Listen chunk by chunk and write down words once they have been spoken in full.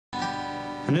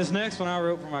And this next one I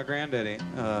wrote for my granddaddy,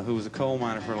 who was a coal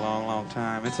miner for a long, long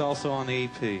time. It's also on the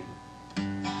EP.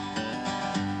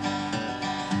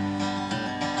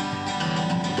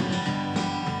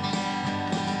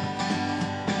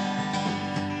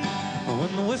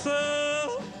 When the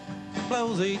whistle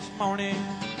blows each morning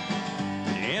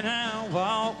and I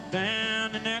walk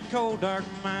down in that cold, dark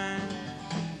mine,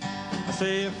 I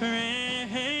say a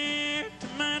prayer to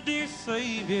my dear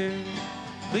Savior.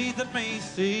 Please let me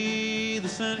see the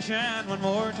sunshine one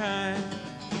more time.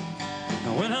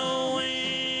 When, oh,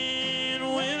 when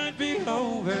will it be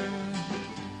over?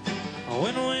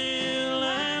 When will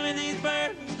I lay these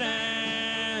burdens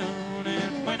down?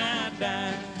 And when I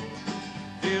die,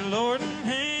 dear Lord in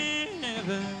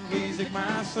heaven, please take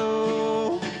my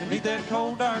soul beneath that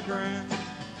cold, dark ground.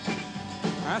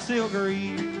 I still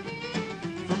grieve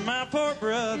for my poor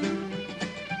brother,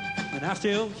 and I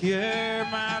still hear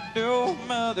my dear old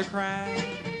mother cry.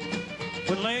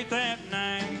 When late that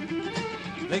night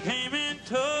they came and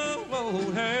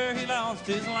told her he lost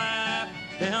his life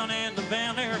down in the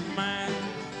Valley mine.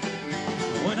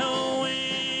 When, oh,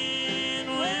 when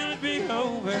will it be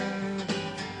over?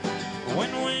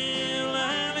 When will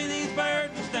I lay these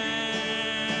burdens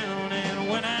down? And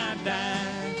when I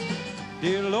die,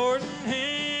 dear Lord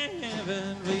in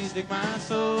heaven, please take my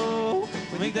soul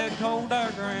beneath that cold,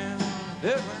 dark ground.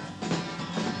 Yeah.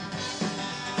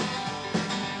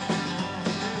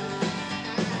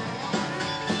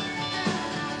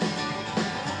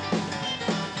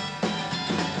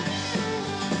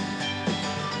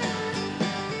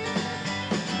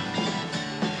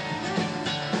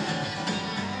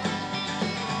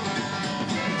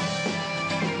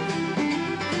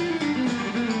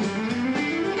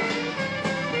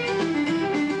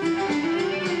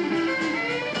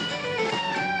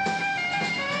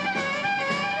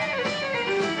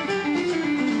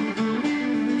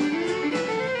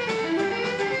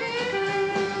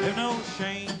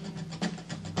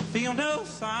 Feel no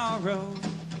sorrow,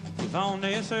 'cause on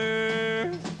this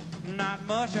earth not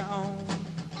much I own,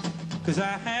 'cause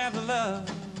I have the love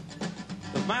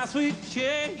of my sweet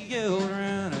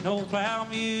children, an old plow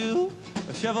mule,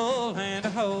 a shovel and a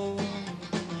hoe.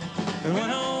 And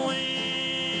when, oh,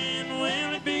 when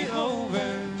will it be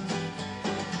over?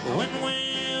 When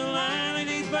will I lay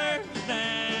these burdens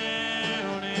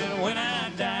down? And when I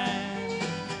die,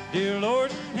 dear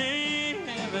Lord in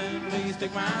heaven, please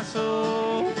take my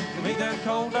soul to make that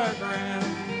cold, dark ground.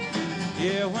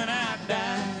 Yeah, when I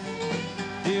die,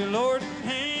 dear Lord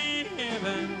in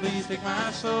heaven, please take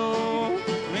my soul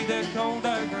to make that cold,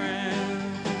 dark ground.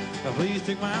 Please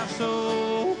take my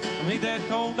soul to make that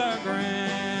cold, dark ground.